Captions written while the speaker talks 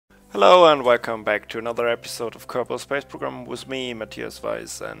Hello and welcome back to another episode of Kerbal Space Program with me, Matthias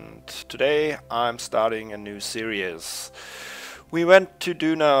Weiss, and today I'm starting a new series. We went to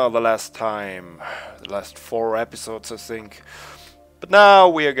Duna the last time, the last 4 episodes I think, but now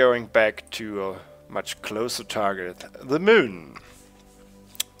we are going back to a much closer target, the Moon.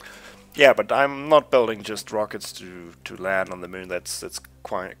 Yeah, but I'm not building just rockets to land on the Moon, that's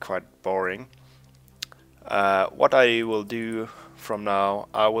quite boring. What I will do from now,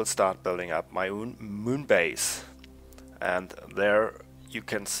 I will start building up my own moon base, and there you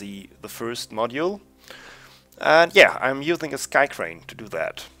can see the first module. And yeah, I'm using a skycrane to do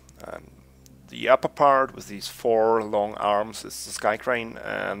that. And the upper part with these 4 long arms is the skycrane,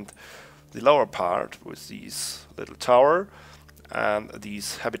 and the lower part with these little tower and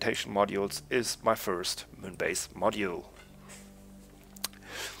these habitation modules is my first moon base module.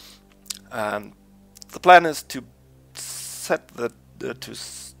 And the plan is to set the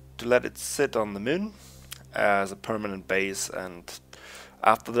to let it sit on the Moon as a permanent base, and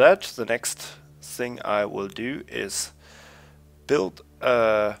after that the next thing I will do is build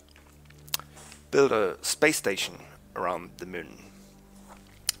a space station around the Moon,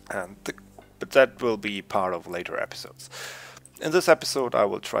 and but that will be part of later episodes. In this episode I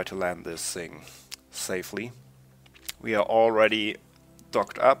will try to land this thing safely. We are already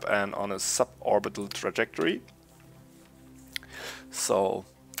docked up and on a suborbital trajectory, so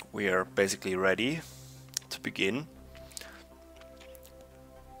we are basically ready to begin.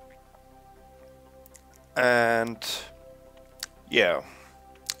 And yeah,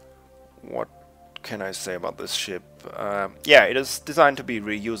 what can I say about this ship? Yeah, it is designed to be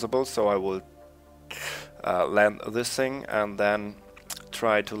reusable, so I will land this thing and then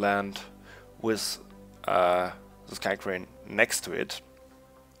try to land with the skycrane next to it,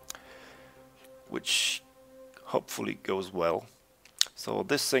 which hopefully goes well. So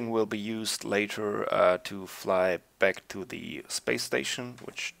this thing will be used later to fly back to the space station,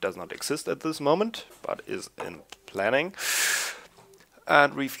 which does not exist at this moment, but is in planning,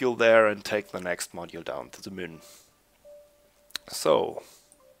 and refuel there and take the next module down to the Moon. So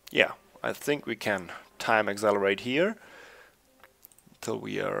yeah, I think we can time accelerate here until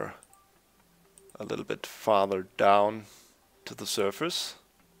we are a little bit farther down to the surface.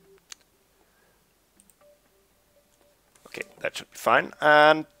 Okay, that should be fine,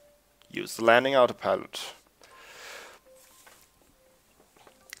 and use the landing autopilot.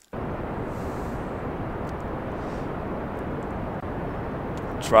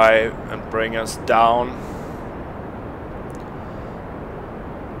 Try and bring us down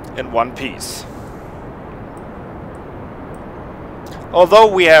in one piece. Although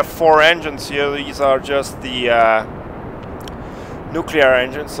we have 4 engines here, these are just the nuclear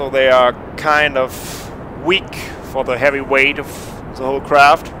engines, so they are kind of weak for the heavy weight of the whole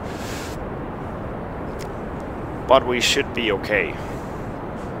craft, but we should be okay.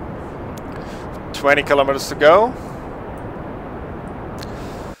 20 kilometers to go,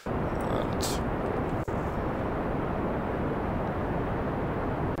 and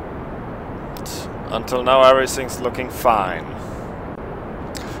until now everything's looking fine.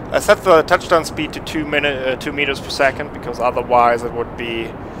 I set the touchdown speed to 2 meters per second, because otherwise it would be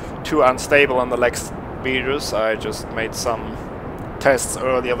too unstable on the next meters. I just made some tests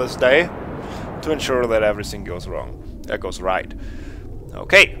earlier this day to ensure that everything goes right.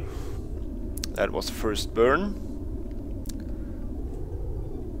 Okay, that was the first burn.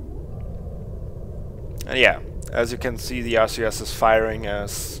 And yeah, as you can see, the RCS is firing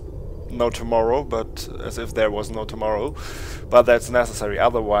as no tomorrow, but as if there was no tomorrow. But that's necessary,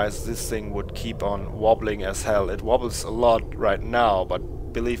 otherwise this thing would keep on wobbling as hell. It wobbles a lot right now,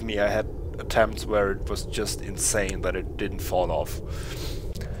 but believe me, I had attempts where it was just insane that it didn't fall off.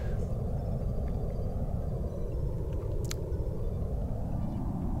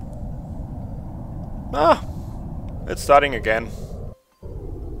 Ah, it's starting again.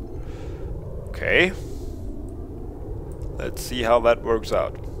 Okay, let's see how that works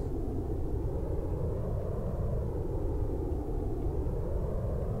out.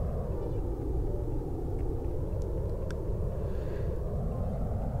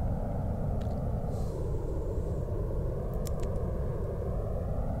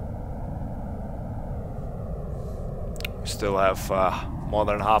 Still have more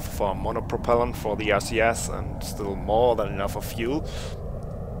than half of our monopropellant for the RCS, and still more than enough of fuel.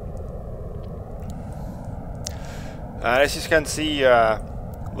 As you can see,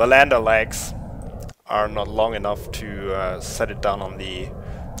 the lander legs are not long enough to set it down on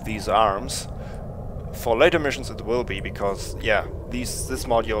these arms. For later missions it will be, because yeah, this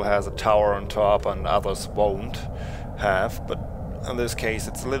module has a tower on top and others won't have, but in this case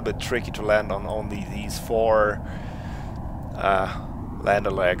it's a little bit tricky to land on only these 4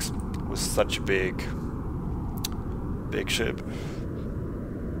 lander legs with such a big ship.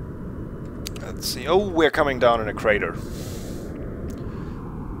 Let's see. Oh, we're coming down in a crater.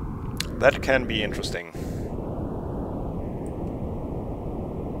 That can be interesting.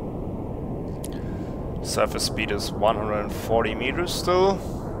 Surface speed is 140 meters still.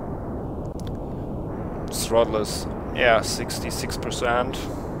 Throttle is, yeah, 66%.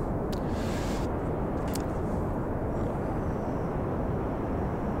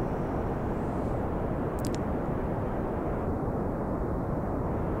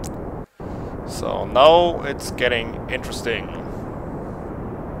 So now it's getting interesting.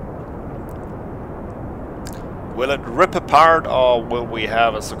 Will it rip apart or will we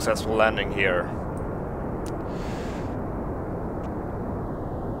have a successful landing here?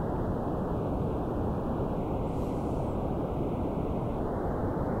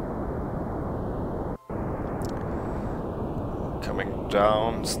 Coming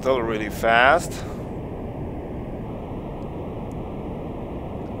down still really fast.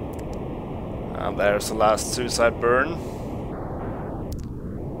 And there's the last suicide burn.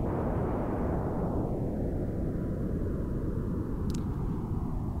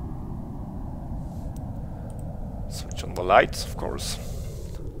 Switch on the lights, of course.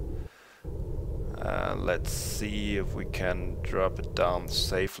 Let's see if we can drop it down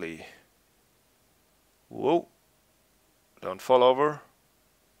safely. Whoa. Don't fall over.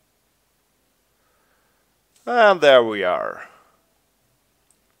 And there we are.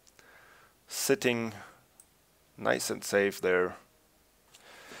 Sitting nice and safe there.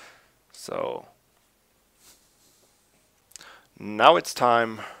 So now it's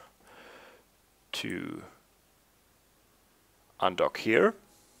time to undock here.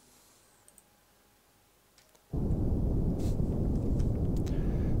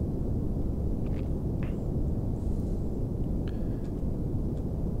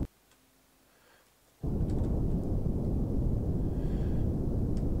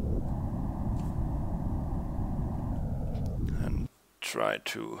 Try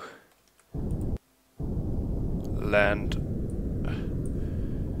to land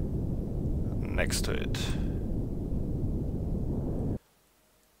next to it.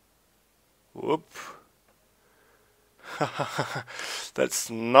 Whoop. That's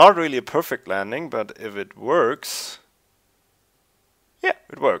not really a perfect landing, but if it works, yeah,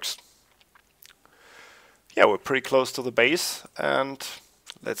 it works. Yeah, we're pretty close to the base, and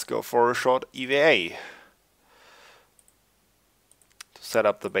let's go for a short EVA. Set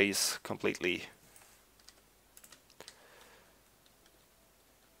up the base completely.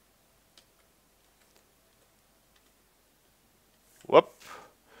 Whoop.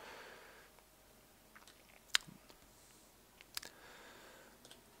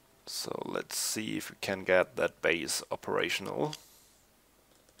 So let's see if we can get that base operational.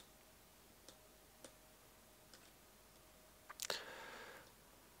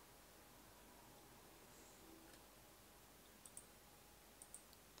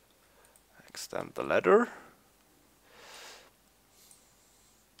 Extend the ladder.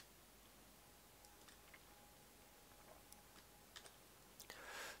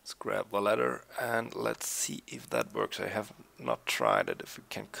 Let's grab the ladder and let's see if that works. I have not tried it, if we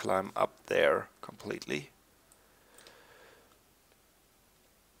can climb up there completely.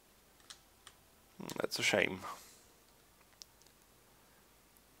 That's a shame.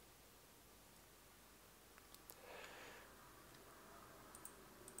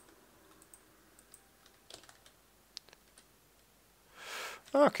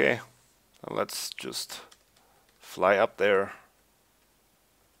 Okay, let's just fly up there.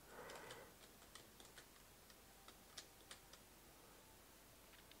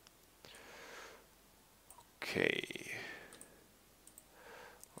 Okay,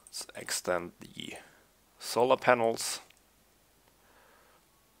 let's extend the solar panels.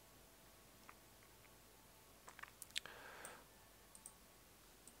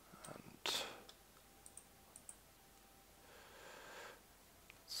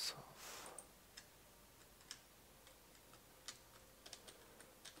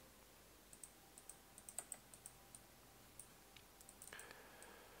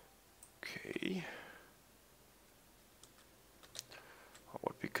 Okay.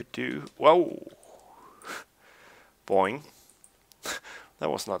 What we could do... Whoa! Boing. That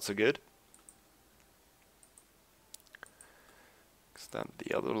was not so good. Extend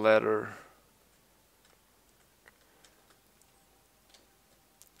the other ladder.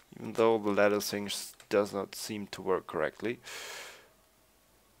 Even though the ladder thing does not seem to work correctly.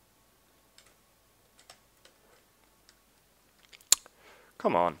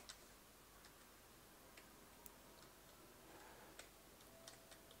 Come on.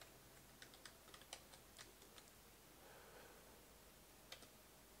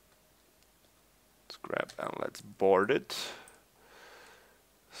 Let's grab and let's board it.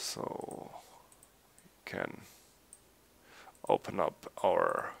 So we can open up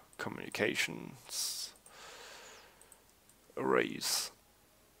our communications arrays.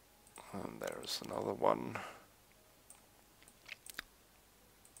 And there's another one.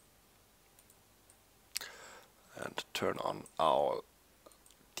 And turn on our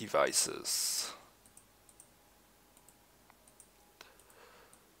devices.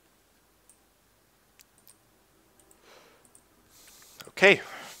 Okay,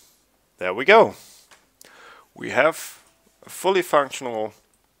 there we go. We have a fully functional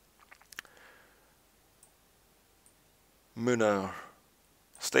munar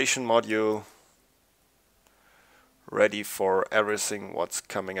station module ready for everything what's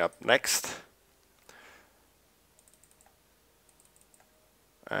coming up next.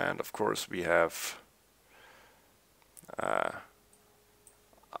 And of course we have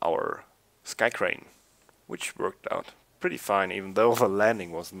our skycrane, which worked out pretty fine, even though the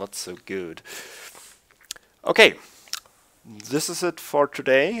landing was not so good. Okay, this is it for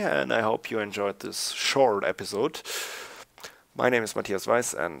today, and I hope you enjoyed this short episode. My name is Matthias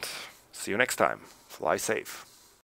Weiß, and see you next time. Fly safe.